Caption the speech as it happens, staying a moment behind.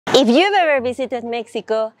If you've ever visited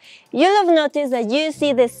Mexico, you'll have noticed that you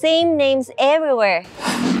see the same names everywhere.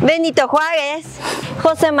 Benito Juárez,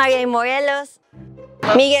 José María Morelos,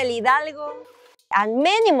 Miguel Hidalgo, and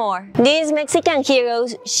many more. These Mexican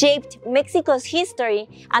heroes shaped Mexico's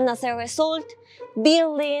history, and as a result,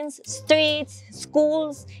 buildings, streets,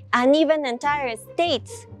 schools, and even entire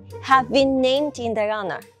states have been named in their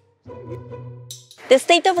honor. The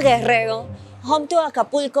state of Guerrero, home to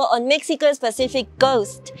Acapulco on Mexico's Pacific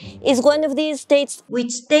coast, is one of these states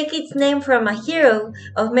which take its name from a hero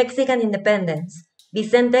of Mexican independence,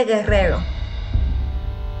 Vicente Guerrero.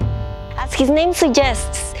 As his name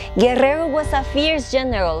suggests, Guerrero was a fierce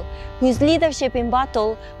general whose leadership in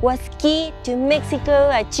battle was key to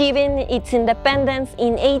Mexico achieving its independence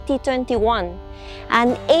in 1821,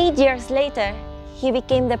 and 8 years later, he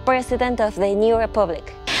became the president of the new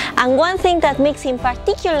republic. And one thing that makes him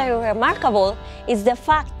particularly remarkable is the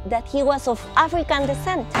fact that he was of African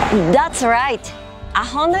descent. That's right!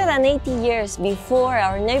 180 years before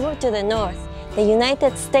our neighbor to the north, the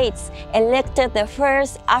United States elected the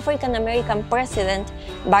first African-American president,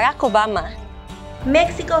 Barack Obama,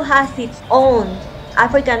 Mexico has its own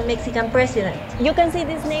African-Mexican president. You can see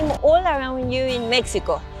this name all around you in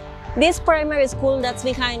Mexico. This primary school that's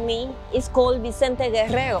behind me is called Vicente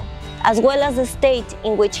Guerrero, as well as the state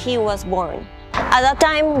in which he was born. At a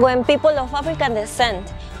time when people of African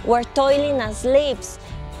descent were toiling as slaves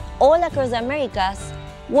all across the Americas,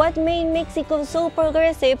 what made Mexico so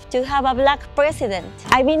progressive to have a black president?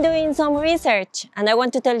 I've been doing some research and I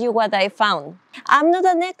want to tell you what I found. I'm not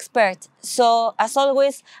an expert, so as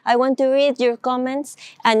always, I want to read your comments,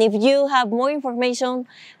 and if you have more information,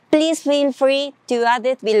 please feel free to add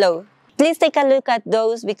it below. Please take a look at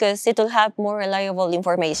those because it will have more reliable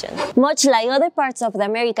information. Much like other parts of the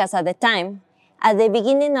Americas at the time, at the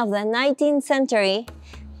beginning of the 19th century,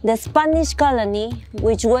 the Spanish colony,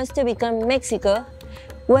 which was to become Mexico,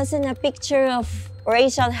 was in a picture of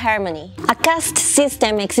racial harmony. A caste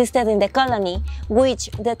system existed in the colony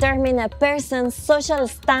which determined a person's social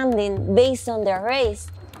standing based on their race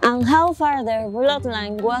and how far their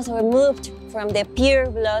bloodline was removed from the pure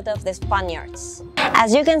blood of the Spaniards.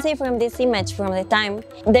 As you can see from this image from the time,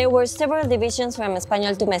 there were several divisions from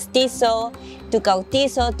Español to Mestizo, to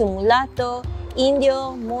Cautizo, to Mulatto,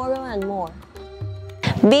 Indio, Moro, and more.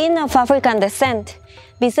 Being of African descent,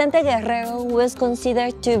 Vicente Guerrero was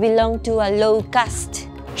considered to belong to a low caste.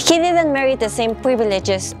 He didn't merit the same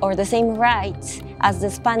privileges or the same rights as the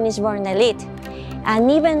Spanish-born elite,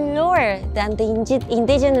 and even lower than the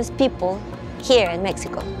indigenous people here in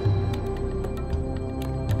Mexico.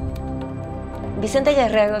 Vicente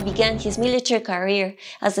Guerrero began his military career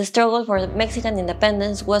as the struggle for Mexican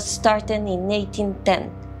independence was started in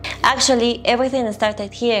 1810. Actually, everything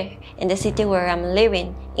started here, in the city where I'm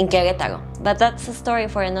living, in Querétaro, but that's a story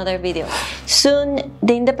for another video. Soon,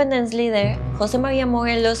 the independence leader, José María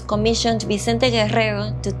Morelos, commissioned Vicente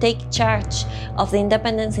Guerrero to take charge of the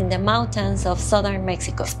independence in the mountains of southern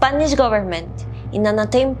Mexico. Spanish government, in an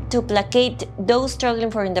attempt to placate those struggling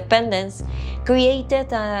for independence,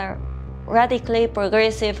 created a radically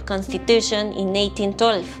progressive constitution in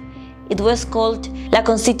 1812. It was called La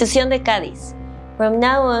Constitución de Cádiz. From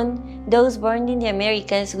now on, those born in the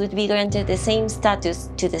Americas would be granted the same status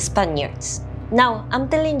to the Spaniards. Now, I'm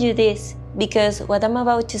telling you this because what I'm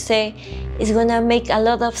about to say is gonna make a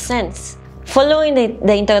lot of sense. Following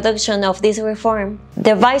the introduction of this reform,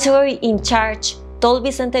 the viceroy in charge told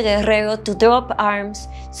Vicente Guerrero to drop arms,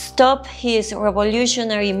 stop his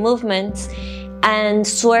revolutionary movements, and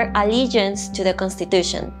swear allegiance to the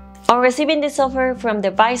Constitution. On receiving this offer from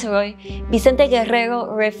the viceroy, Vicente Guerrero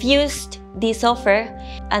refused this offer,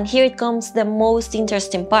 and here it comes the most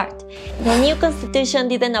interesting part. The new constitution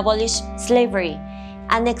didn't abolish slavery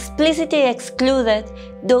and explicitly excluded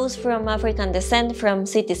those from African descent from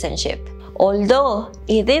citizenship, although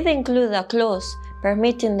it did include a clause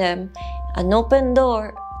permitting them an open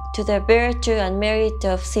door to the virtue and merit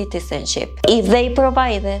of citizenship if they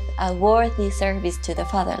provided a worthy service to the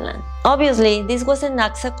fatherland. Obviously, this wasn't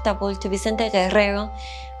acceptable to Vicente Guerrero,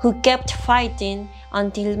 who kept fighting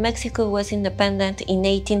until Mexico was independent in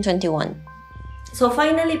 1821. So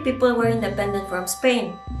finally, people were independent from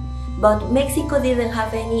Spain, but Mexico didn't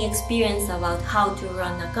have any experience about how to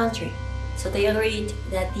run a country. So they agreed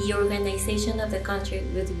that the organization of the country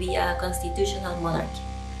would be a constitutional monarchy.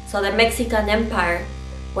 So the Mexican Empire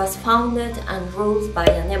was founded and ruled by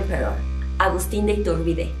an emperor, Agustín de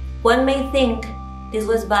Iturbide. One may think this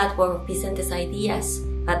was bad for Vicente's ideas,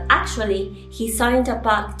 but actually he signed a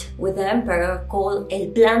pact with the emperor called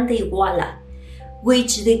El Plan de Iguala,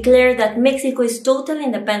 which declared that Mexico is totally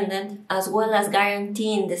independent, as well as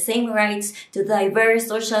guaranteeing the same rights to diverse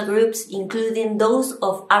social groups, including those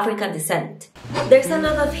of African descent. There's a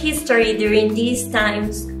lot of history during these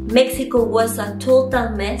times. Mexico was a total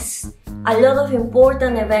mess. A lot of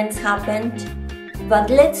important events happened, but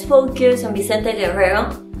let's focus on Vicente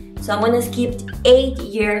Guerrero. So I'm gonna skip 8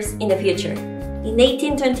 years in the future. In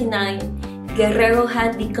 1829, Guerrero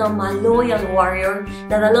had become a loyal warrior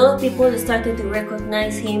that a lot of people started to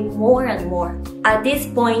recognize him more and more. At this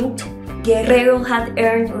point, Guerrero had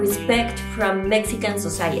earned respect from Mexican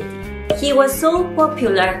society. He was so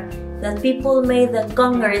popular that people made the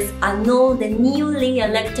Congress annul the newly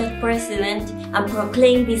elected president and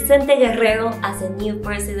proclaim Vicente Guerrero as the new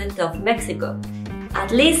president of Mexico.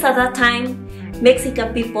 At least at that time,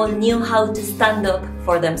 Mexican people knew how to stand up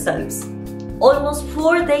for themselves. Almost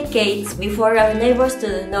 4 decades before our neighbors to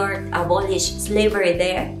the north abolished slavery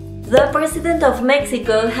there, the president of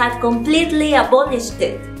Mexico had completely abolished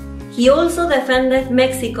it. He also defended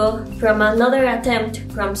Mexico from another attempt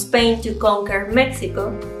from Spain to conquer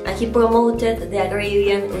Mexico, and he promoted the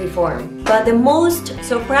agrarian reform. But the most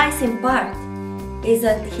surprising part is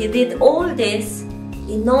that he did all this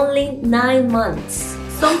in only 9 months.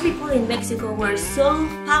 Some people in Mexico were so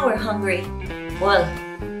power hungry, well,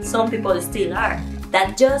 some people still are,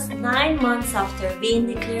 that just 9 months after being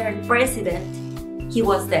declared president, he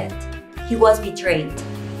was dead. He was betrayed.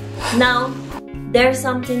 Now, there's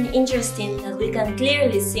something interesting that we can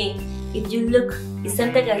clearly see if you look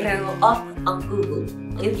Vicente Guerrero up on Google.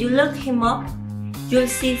 If you look him up, you'll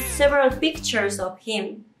see several pictures of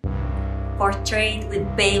him portrayed with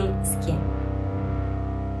pale skin.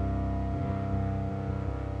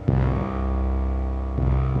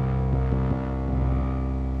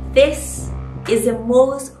 This is the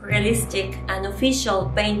most realistic and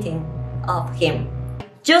official painting of him.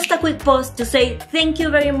 Just a quick pause to say thank you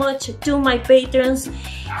very much to my patrons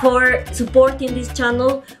for supporting this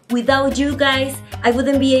channel. Without you guys, I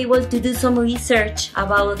wouldn't be able to do some research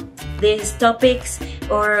about these topics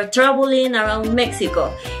or traveling around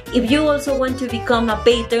Mexico. If you also want to become a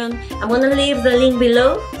patron, I'm gonna leave the link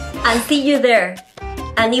below and see you there.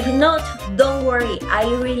 And if not, don't worry, I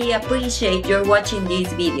really appreciate your watching these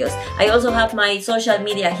videos. I also have my social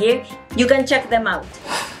media here, you can check them out.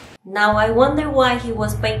 Now I wonder why he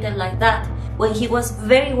was painted like that when he was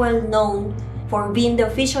very well known for being the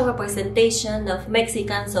official representation of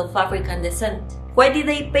Mexicans of African descent. Why did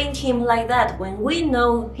they paint him like that when we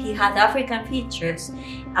know he had African features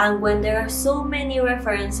and when there are so many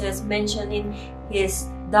references mentioning his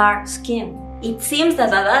dark skin? It seems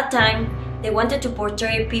that at that time they wanted to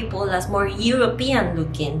portray people as more European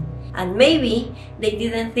looking, and maybe they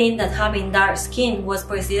didn't think that having dark skin was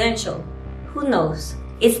presidential. Who knows?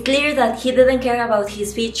 It's clear that he didn't care about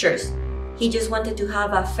his features. He just wanted to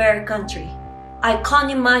have a fair country. I can't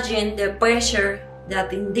imagine the pressure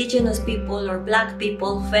that indigenous people or black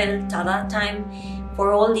people felt at that time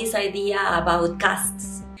for all this idea about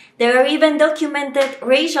castes. There are even documented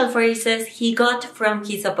racial phrases he got from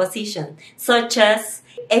his opposition, such as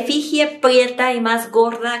efigie prieta y más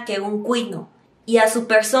gorda que un cuino, y a su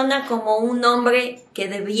persona como un hombre que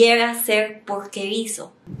debiera ser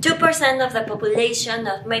porquerizo. 2% of the population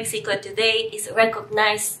of Mexico today is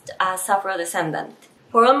recognized as Afro-descendant.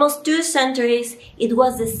 For almost 2 centuries, it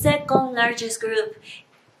was the second largest group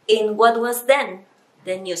in what was then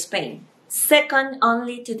the New Spain, second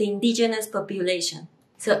only to the indigenous population.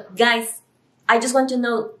 So guys, I just want to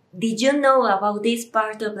know, did you know about this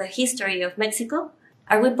part of the history of Mexico?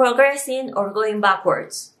 Are we progressing or going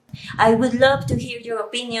backwards? I would love to hear your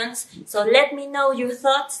opinions, so let me know your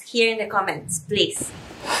thoughts here in the comments, please.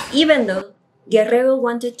 Even though Guerrero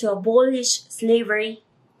wanted to abolish slavery,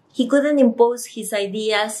 he couldn't impose his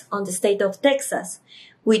ideas on the state of Texas,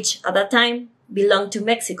 which at that time belonged to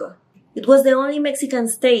Mexico. It was the only Mexican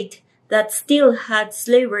state that still had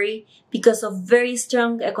slavery because of very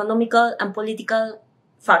strong economical and political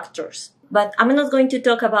factors. But I'm not going to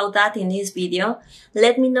talk about that in this video.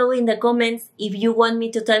 Let me know in the comments if you want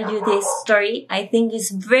me to tell you this story. I think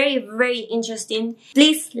it's very, very interesting.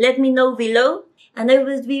 Please let me know below and I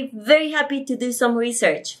will be very happy to do some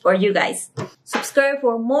research for you guys. Subscribe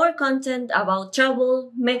for more content about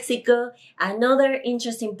travel, Mexico, and other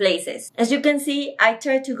interesting places. As you can see, I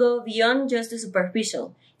try to go beyond just the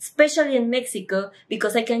superficial, especially in Mexico,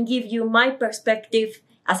 because I can give you my perspective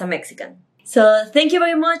as a Mexican. So thank you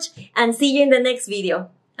very much and see you in the next video.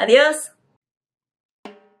 Adios!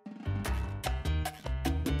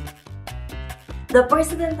 The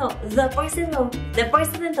president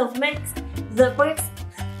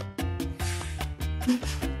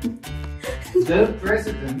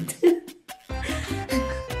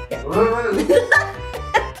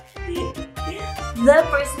The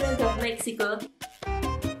President of Mexico